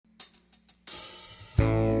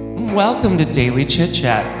Welcome to Daily Chit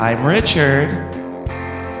Chat. I'm Richard.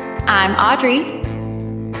 I'm Audrey.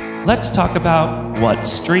 Let's talk about what's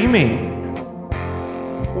streaming,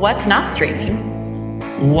 What's not streaming,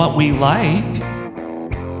 what we like,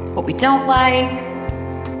 what we don't like,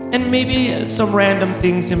 and maybe some random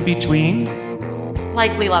things in between.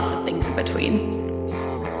 likely lots of things in between.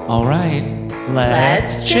 All right,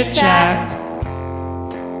 let's chit chat.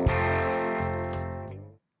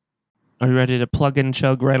 Are you ready to plug and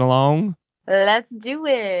chug right along? Let's do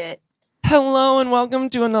it. Hello and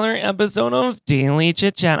welcome to another episode of Daily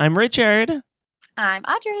Chit Chat. I'm Richard. I'm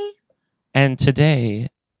Audrey. And today,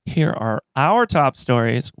 here are our top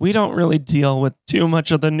stories. We don't really deal with too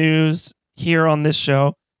much of the news here on this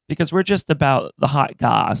show because we're just about the hot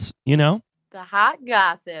goss, you know? The hot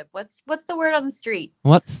gossip. What's the word on the street?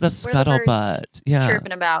 What's the What are the birds scuttlebutt? Yeah.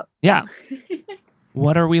 chirping about? Yeah.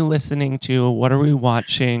 What are we listening to? What are we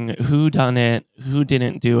watching? Who done it? Who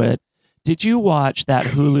didn't do it? Did you watch that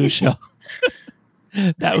Hulu show?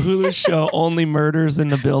 That Hulu show, Only Murders in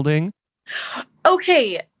the Building?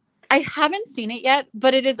 Okay, I haven't seen it yet,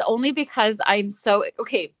 but it is only because I'm so...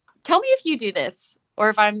 Okay, tell me if you do this or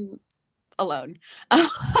if I'm alone,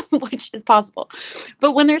 which is possible.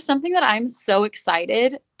 But when there's something that I'm so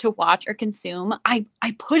excited to watch or consume, I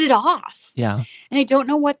put it off. Yeah. And I don't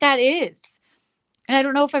know what that is. And I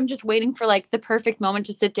don't know if I'm just waiting for like the perfect moment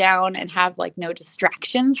to sit down and have like no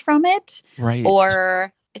distractions from it. Right.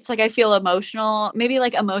 Or it's like I feel emotional, maybe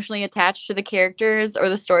like emotionally attached to the characters or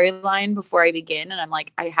the storyline before I begin. And I'm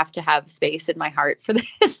like, I have to have space in my heart for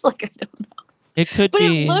this. Like, I don't know. It could But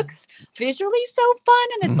be. it looks visually so fun.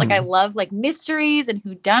 And it's like, I love like mysteries and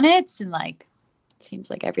whodunits and like, it seems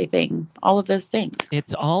like everything, all of those things.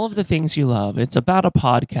 It's all of the things you love. It's about a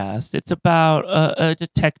podcast. It's about a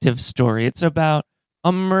detective story. It's about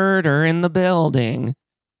a murder in the building.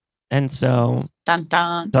 And so, Dun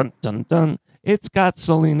dun. dun, dun, dun. It's got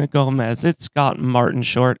Selena Gomez. It's got Martin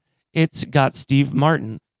Short. It's got Steve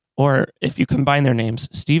Martin. Or if you combine their names,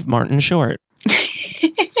 Steve Martin Short.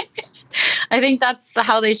 I think that's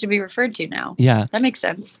how they should be referred to now. Yeah. That makes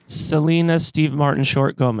sense. Selena, Steve Martin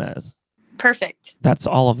Short, Gomez. Perfect. That's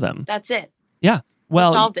all of them. That's it. Yeah. We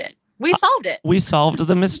Well, solved it. We solved it. we solved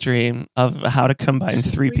the mystery of how to combine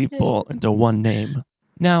three We did. people into one name.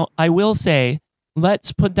 Now, I will say,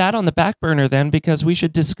 let's put that on the back burner then, because we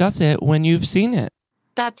should discuss it when you've seen it.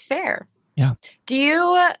 That's fair. Yeah.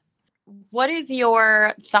 What is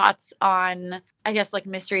your thoughts on, I guess, like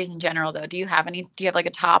mysteries in general, though? Do you have like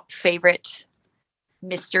a top favorite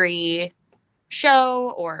mystery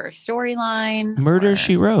show or storyline? Murder,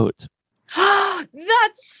 She Wrote.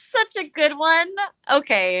 That's such a good one.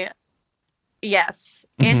 Okay. Yes.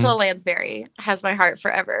 Mhm. Angela Lansbury has my heart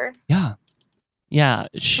forever. Yeah. Yeah.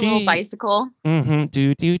 The little bicycle. Mm-hmm.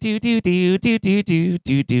 Do, do, do, do, do, do, do, do,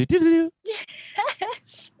 do, do, do, do.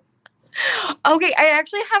 Yes. Okay, I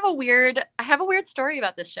actually have a weird story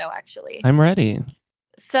about this show, actually. I'm ready.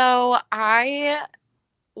 So I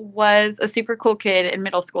was a super cool kid in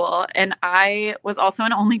middle school, and I was also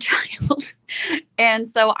an only child. And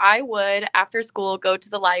so I would, after school, go to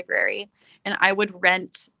the library and I would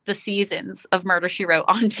rent the seasons of Murder, She Wrote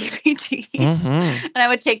on DVD. Mm-hmm. And I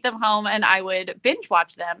would take them home and I would binge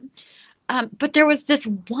watch them. But there was this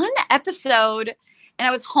one episode, and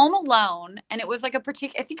I was home alone, and it was like I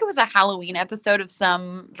think it was a Halloween episode of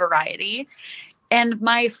some variety. And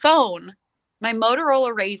my phone, my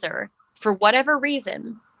Motorola Razr, for whatever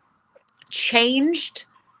reason, changed.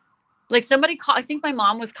 Like somebody called, I think my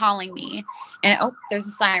mom was calling me, and there's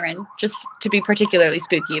a siren, just to be particularly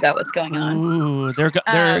spooky about what's going on. Ooh, they're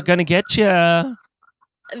gonna get you.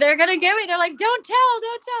 They're gonna get me. They're like, don't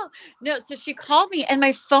tell. No, so she called me, and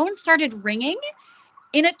my phone started ringing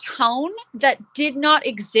in a tone that did not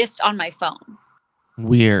exist on my phone.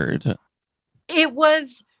 Weird. It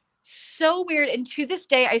was so weird. And to this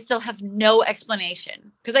day, I still have no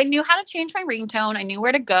explanation because I knew how to change my ringtone. I knew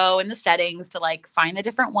where to go in the settings to like find the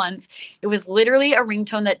different ones. It was literally a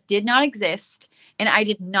ringtone that did not exist. And I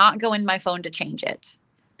did not go in my phone to change it.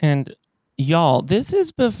 And y'all, this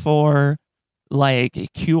is before like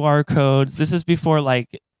QR codes. This is before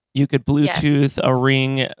like you could Bluetooth a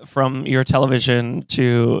ring from your television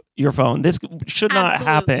to your phone. This should not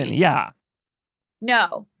happen. Absolutely. Yeah.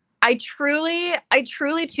 No, I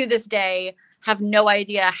truly to this day have no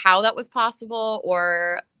idea how that was possible,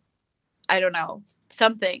 or I don't know,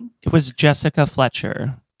 something. It was Jessica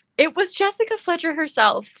Fletcher. It was Jessica Fletcher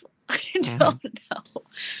herself. I don't know.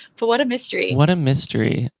 But what a mystery. What a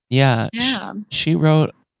mystery. Yeah. Yeah. She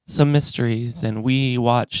wrote some mysteries and we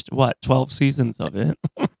watched 12 seasons of it.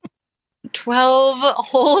 12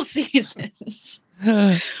 whole seasons.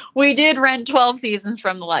 We did rent 12 seasons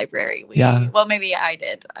from the library. Well, maybe I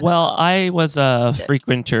did. I was a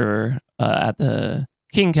frequenter at the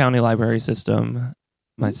King County Library System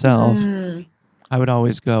myself. I would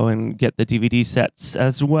always go and get the DVD sets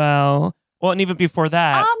as well. Well, and even before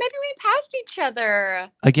that. Oh, maybe we passed each other.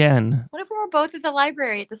 Again. What if we were both at the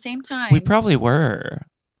library at the same time? We probably were.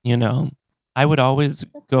 I would always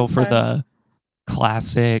go for the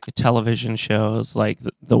classic television shows, like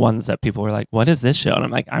the ones that people were like, what is this show? And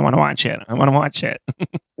I'm like, I want to watch it.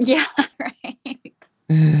 Yeah, right.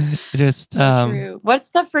 Just true. What's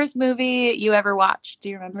the first movie you ever watched? Do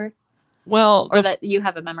you remember? Well, or that you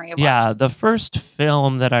have a memory of watching? Yeah, the first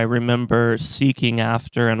film that I remember seeking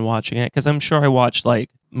after and watching it, because I'm sure I watched like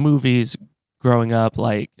movies growing up,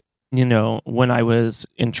 like, when I was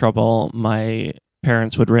in trouble, my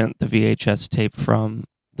parents would rent the VHS tape from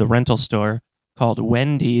the rental store called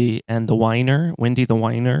Wendy the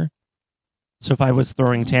Whiner. So if I was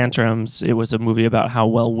throwing tantrums, it was a movie about how,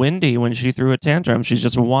 well, Wendy, when she threw a tantrum, she's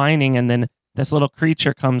just whining and then this little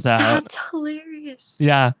creature comes out. That's hilarious.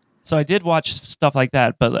 Yeah. So I did watch stuff like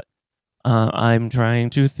that, but I'm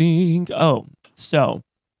trying to think. Oh, so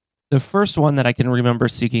the first one that I can remember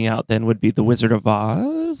seeking out then would be The Wizard of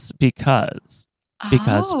Oz because I had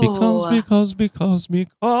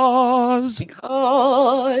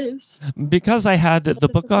the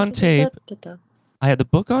book on tape. I had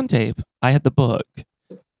the book,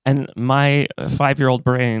 and my 5-year-old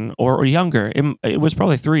brain or younger, it was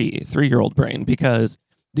probably 3-year-old brain, because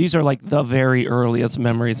these are like the very earliest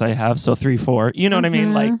memories I have. So 3, 4, you know what I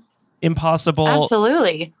mean? Like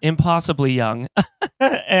absolutely impossibly young.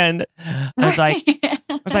 And I was like,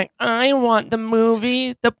 I want the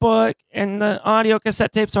movie, the book, and the audio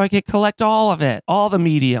cassette tape so I could collect all of it, all the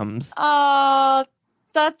mediums. Oh,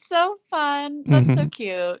 that's so fun. That's so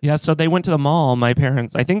cute. Yeah, so they went to the mall, my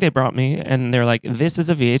parents. I think they brought me, and they're like, this is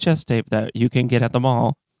a VHS tape that you can get at the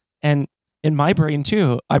mall. And in my brain,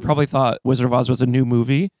 too, I probably thought Wizard of Oz was a new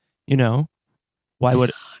movie, Why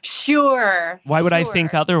would... Sure. Why would I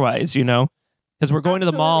think otherwise, Because we're going to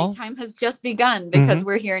the mall. Time has just begun because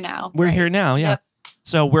we're here now. We're here now, yeah. Yep.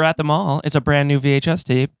 So we're at the mall. It's a brand new VHS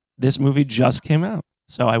tape. This movie just came out.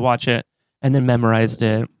 So I watch it and then memorized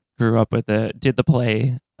it, grew up with it, did the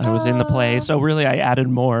play. I was in the play. So really, I added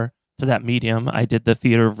more to that medium. I did the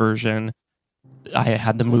theater version. I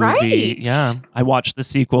had the movie. Right. Yeah. I watched the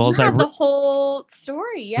sequels. You had the whole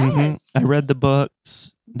story. Yes. I read the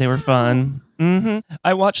books. They were fun.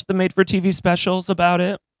 I watched the made-for-TV specials about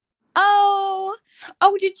it. Oh,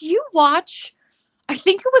 did you watch? I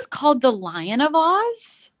think it was called The Lion of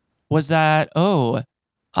Oz. Was that?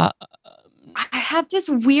 I have this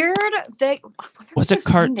weird thing. Was it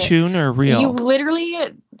cartoon or real?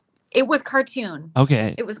 It was cartoon.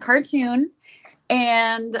 Okay. It was cartoon.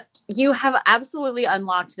 And you have absolutely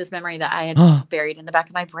unlocked this memory that I had buried in the back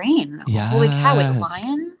of my brain. Yes. Holy cow, with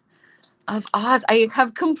Lion of Oz. I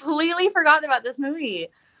have completely forgotten about this movie.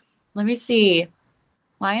 Let me see.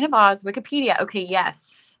 Lion of Oz, Wikipedia. Okay,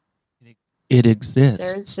 yes. It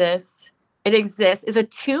exists. There's this. It exists. Is a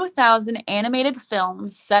 2000 animated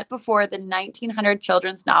film set before the 1900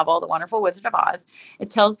 children's novel, The Wonderful Wizard of Oz.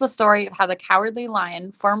 It tells the story of how the Cowardly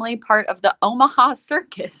Lion, formerly part of the Omaha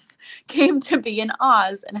Circus, came to be in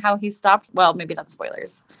Oz and how he stopped. Well, maybe that's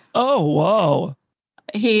spoilers. Oh, whoa.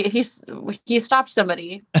 He stopped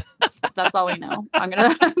somebody. That's all we know. I'm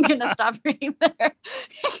gonna stop reading there.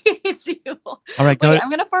 All right, I'm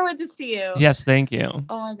gonna forward this to you. Yes, thank you.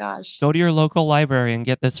 Oh my gosh. Go to your local library and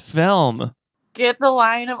get this film. Get The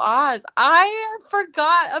Lion of Oz. I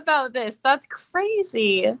forgot about this. That's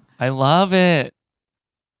crazy. I love it.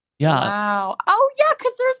 Yeah. Wow. Oh yeah,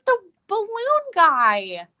 because there's the balloon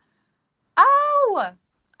guy. Oh.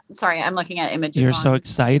 Sorry, I'm looking at images. You're so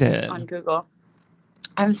excited. On Google.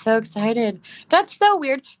 I'm so excited. That's so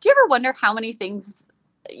weird. Do you ever wonder how many things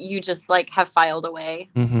you just like have filed away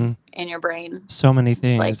in your brain? So many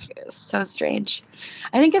things. It's like so strange.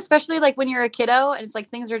 I think especially like when you're a kiddo and it's like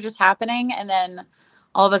things are just happening and then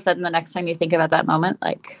all of a sudden the next time you think about that moment,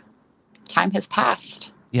 like time has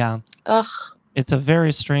passed. Yeah. Ugh. It's a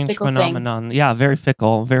very strange phenomenon. Thing. Yeah, very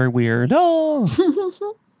fickle, very weird. Oh.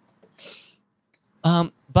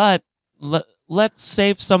 But let's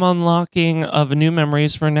save some unlocking of new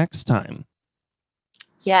memories for next time.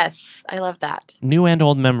 Yes, I love that. New and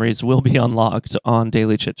old memories will be unlocked on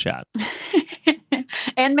Daily Chit Chat.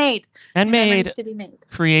 And made. To be made.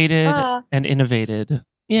 Created and innovated.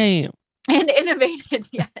 Yay. And innovated,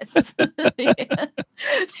 yes.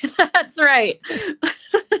 That's right.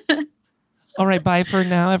 All right, bye for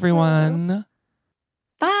now, everyone.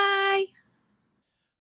 Bye.